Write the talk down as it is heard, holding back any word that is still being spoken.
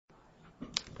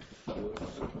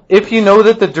if you know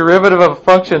that the derivative of a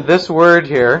function, this word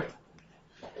here,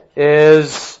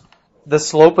 is the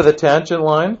slope of the tangent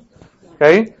line,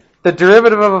 okay? The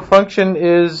derivative of a function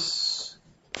is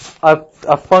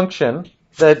a function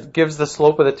that gives the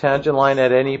slope of the tangent line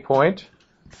at any point.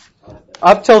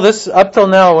 Up till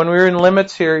now, when we were in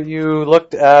limits here, you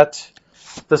looked at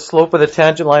the slope of the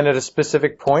tangent line at a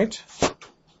specific point,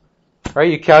 right?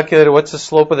 You calculated what's the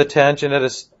slope of the tangent at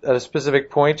a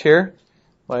specific point here.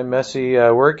 My messy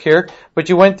work here. But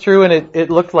you went through and it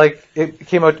looked like it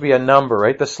came out to be a number,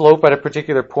 right? The slope at a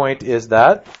particular point is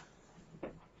that.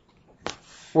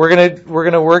 We're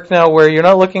gonna work now where you're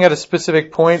not looking at a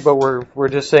specific point, but we're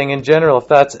just saying in general, if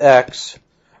that's x,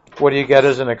 what do you get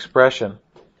as an expression?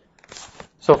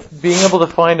 So being able to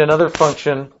find another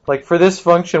function, like for this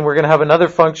function, we're going to have another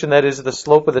function that is the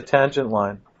slope of the tangent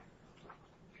line.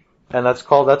 And that's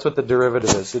what the derivative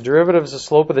is. The derivative is the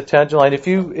slope of the tangent line. If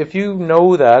you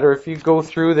know that, or if you go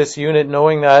through this unit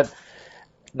knowing that,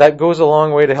 that goes a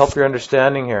long way to help your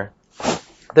understanding here.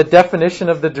 The definition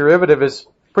of the derivative is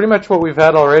pretty much what we've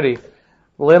had already.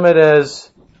 Limit as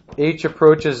h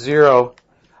approaches 0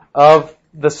 of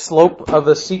the slope of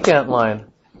the secant line.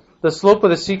 The slope of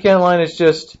the secant line is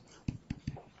just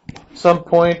some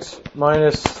point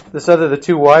minus this other, the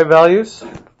two y values,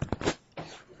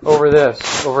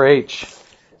 over h.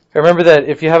 Remember that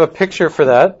if you have a picture for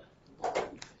that,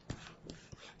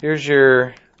 here's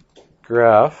your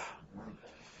graph.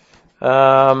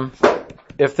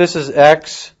 If this is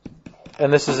x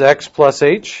and this is x plus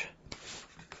h,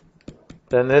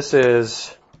 then this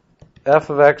is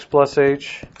f of x plus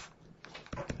h,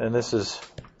 and this is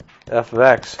f of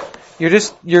x.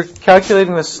 You're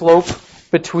calculating the slope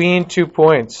between 2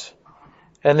 points,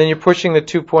 and then you're pushing the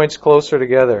 2 points closer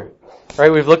together.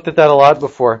 Right? We've looked at that a lot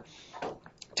before.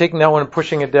 Taking that one and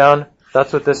pushing it down,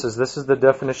 that's what this is. This is the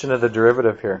definition of the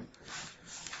derivative here.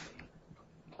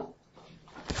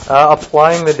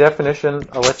 Applying the definition,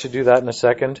 I'll let you do that in a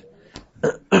second.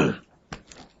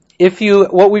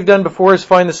 What we've done before is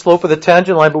find the slope of the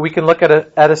tangent line, but we can look at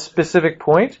a specific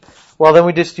point. Well, then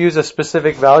we just use a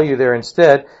specific value there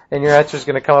instead, and your answer is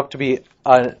going to come up to be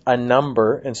a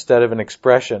number instead of an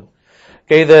expression.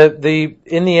 Okay,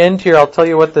 in the end here, I'll tell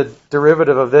you what the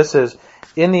derivative of this is.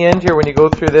 In the end here, when you go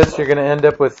through this, you're going to end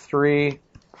up with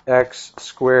 3x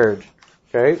squared.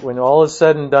 Okay, when all is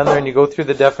said and done there and you go through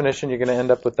the definition, you're going to end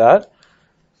up with that.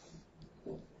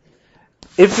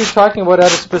 If you're talking about at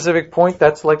a specific point,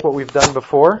 that's like what we've done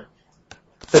before.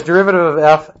 The derivative of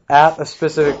f at a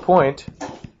specific point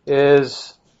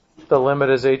is the limit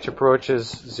as h approaches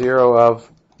 0 of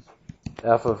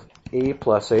f of a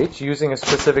plus h, using a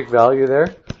specific value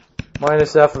there,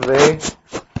 minus f of a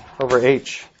over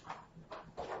h.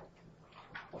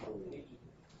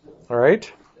 All right?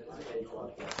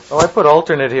 Oh, I put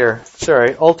alternate here.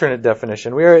 Sorry, alternate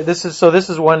definition. This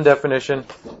is one definition,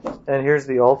 and here's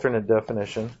the alternate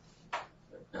definition.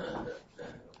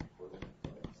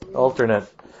 Alternate.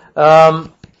 The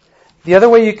other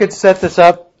way you could set this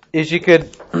up is you could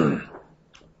do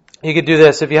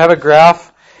this. If you have a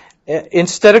graph,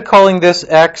 instead of calling this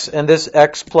x and this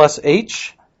x plus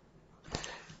h,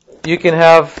 you can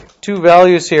have two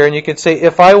values here, and you can say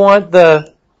if I want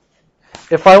the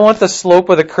slope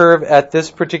of the curve at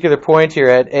this particular point here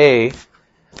at A,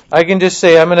 I can just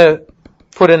say I'm going to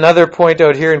put another point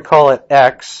out here and call it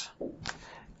x.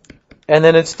 And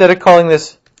then instead of calling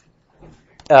this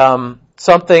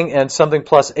something and something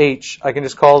plus h, I can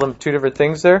just call them two different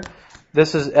things there.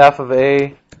 This is f of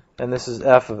A and this is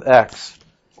f of x.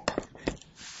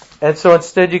 And so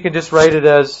instead you can just write it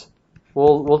as,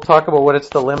 we'll talk about what it's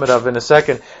the limit of in a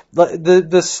second.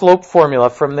 The slope formula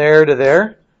from there to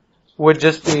there would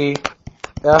just be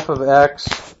f of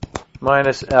x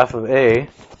minus f of a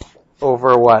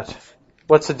over what?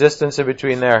 What's the distance in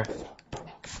between there?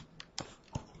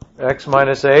 X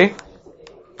minus a.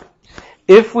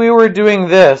 If we were doing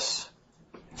this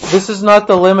is not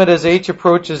the limit as h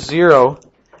approaches 0.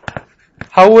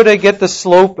 How would I get the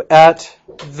slope at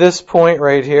this point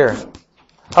right here?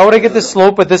 How would I get the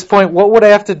slope at this point? What would I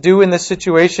have to do in this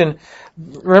situation?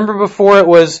 Remember before it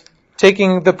was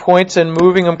taking the points and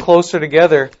moving them closer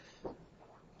together.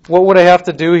 What would I have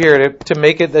to do here to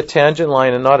make it the tangent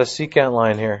line and not a secant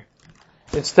line here?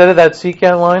 Instead of that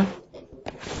secant line,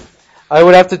 I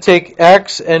would have to take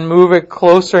x and move it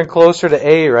closer and closer to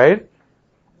a, right?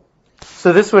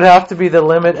 So this would have to be the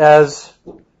limit as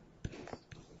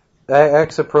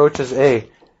x approaches a.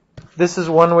 This is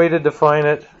one way to define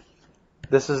it.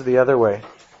 This is the other way.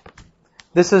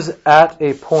 This is at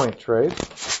a point, right?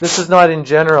 This is not in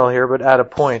general here, but at a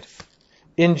point.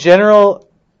 In general,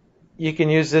 you can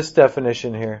use this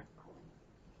definition here.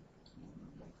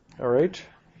 All right.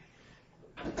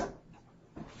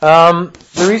 The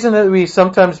reason that we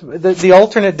sometimes, the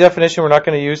alternate definition we're not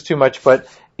going to use too much, but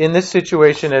in this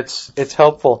situation it's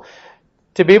helpful.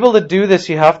 To be able to do this,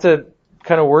 you have to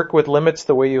kind of work with limits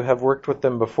the way you have worked with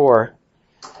them before.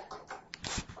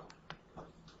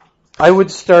 I would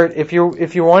start, if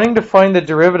you're wanting to find the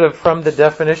derivative from the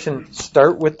definition,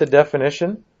 start with the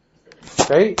definition.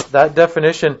 Okay? That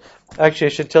definition, actually I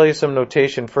should tell you some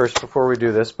notation first before we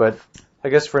do this, but I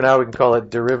guess for now we can call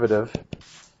it derivative.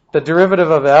 The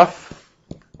derivative of f,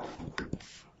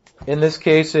 in this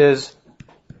case, is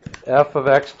f of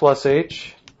x plus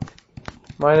h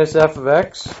minus f of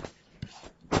x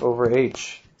over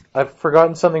h. I've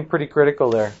forgotten something pretty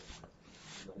critical there.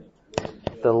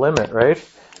 The limit, right?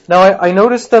 Now I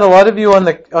noticed that a lot of you on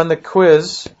the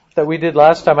quiz that we did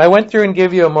last time, I went through and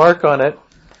gave you a mark on it.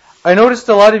 I noticed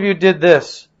a lot of you did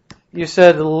this. You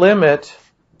said limit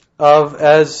of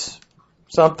as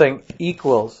something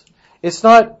equals. It's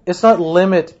not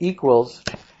limit equals.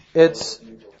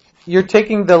 You're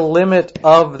taking the limit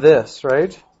of this,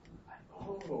 right?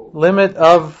 Limit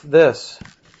of this.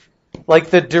 Like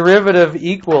the derivative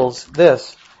equals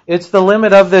this. It's the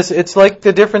limit of this. It's like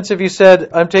the difference if you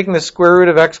said, I'm taking the square root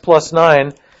of x plus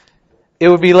 9. It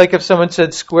would be like if someone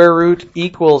said square root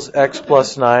equals x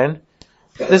plus 9.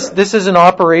 This is an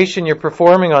operation you're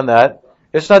performing on that.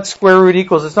 It's not square root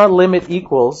equals. It's not limit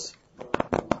equals.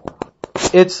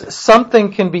 It's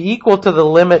something can be equal to the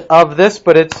limit of this,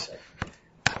 but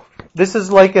this is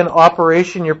like an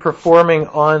operation you're performing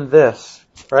on this,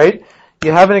 right?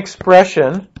 You have an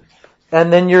expression,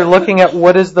 and then you're looking at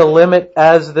what is the limit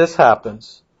as this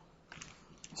happens.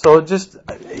 So just,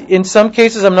 in some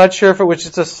cases, I'm not sure if it was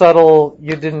just a subtle,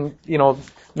 you didn't,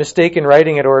 mistake in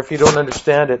writing it, or if you don't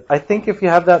understand it. I think if you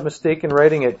have that mistake in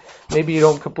writing it, maybe you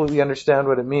don't completely understand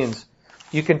what it means.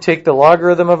 You can take the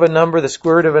logarithm of a number, the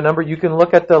square root of a number. You can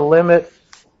look at the limit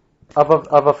of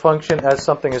a function as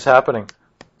something is happening.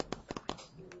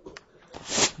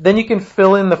 Then you can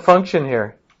fill in the function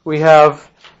here. We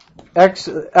have f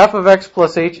of x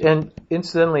plus h, and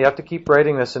incidentally, you have to keep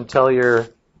writing this until you're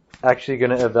actually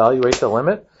going to evaluate the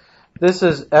limit. This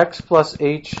is x plus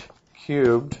h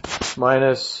cubed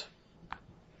minus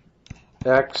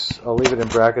x, I'll leave it in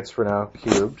brackets for now,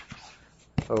 cubed,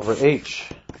 over h.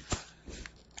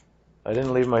 I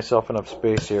didn't leave myself enough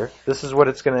space here. This is what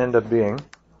it's going to end up being.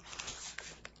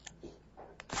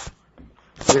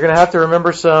 You're going to have to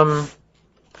remember some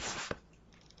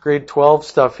grade 12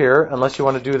 stuff here, unless you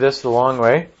want to do this the long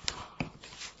way.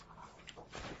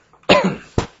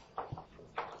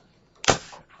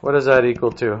 What does that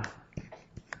equal to?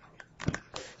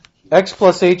 X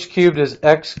plus h cubed is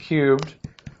x cubed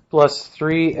plus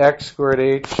 3x squared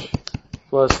h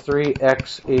plus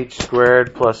 3xh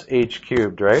squared plus h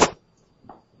cubed, right?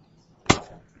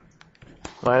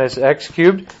 Minus x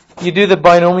cubed. You do the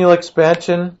binomial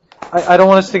expansion. I don't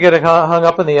want us to get hung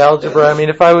up in the algebra. I mean,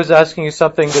 if I was asking you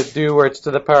something to do where it's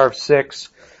to the power of 6,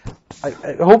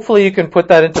 hopefully you can put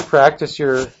that into practice,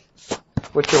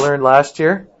 what you learned last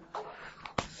year.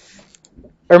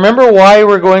 Remember why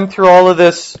we're going through all of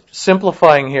this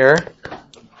simplifying here?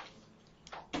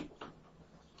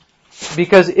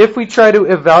 Because if we try to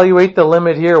evaluate the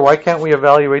limit here, why can't we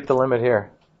evaluate the limit here?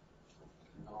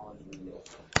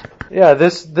 Yeah,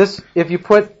 this if you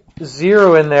put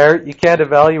 0 in there, you can't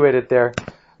evaluate it there.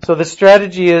 So the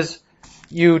strategy is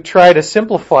you try to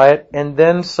simplify it and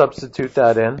then substitute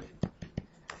that in.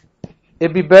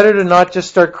 It'd be better to not just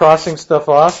start crossing stuff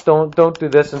off. Don't do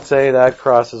this and say that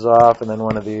crosses off and then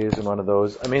one of these and one of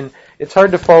those. I mean, it's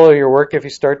hard to follow your work if you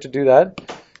start to do that.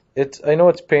 I know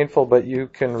it's painful, but you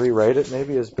can rewrite it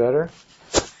maybe is better.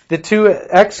 The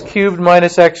 2x cubed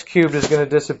minus x cubed is going to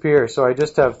disappear. So I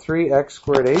just have 3x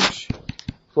squared h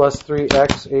plus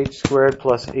 3xh squared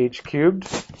plus h cubed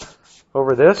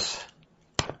over this.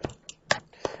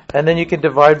 And then you can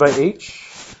divide by h.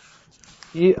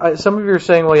 Some of you are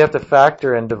saying, well, you have to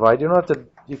factor and divide. You don't have to.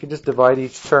 You can just divide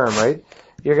each term, right?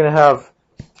 You're going to have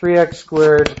 3x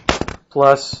squared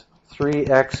plus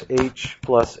 3xh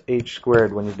plus h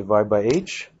squared when you divide by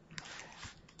h.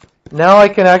 Now I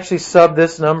can actually sub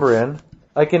this number in.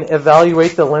 I can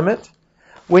evaluate the limit.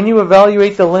 When you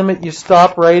evaluate the limit, you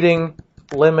stop writing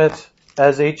limit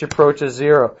as h approaches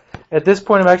 0. At this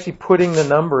point, I'm actually putting the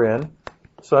number in.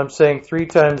 So I'm saying 3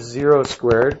 times 0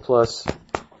 squared plus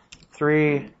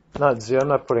 3, not 0, I'm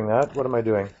not putting that. What am I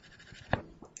doing?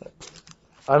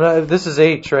 This is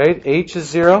h, right? H is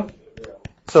 0.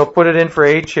 So put it in for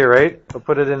h here, right? I'll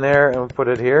put it in there and we'll put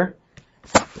it here.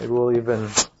 Maybe we'll even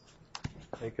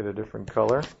make it a different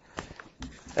color.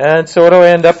 And so what do I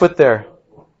end up with there?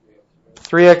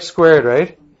 3x squared,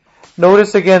 right?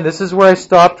 Notice again, this is where I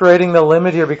stopped writing the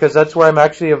limit here because that's where I'm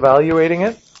actually evaluating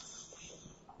it.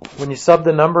 When you sub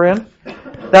the number in,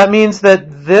 that means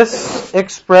that this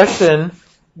expression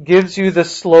gives you the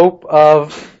slope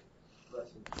of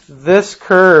this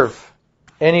curve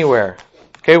anywhere.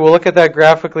 Okay, we'll look at that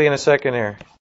graphically in a second here.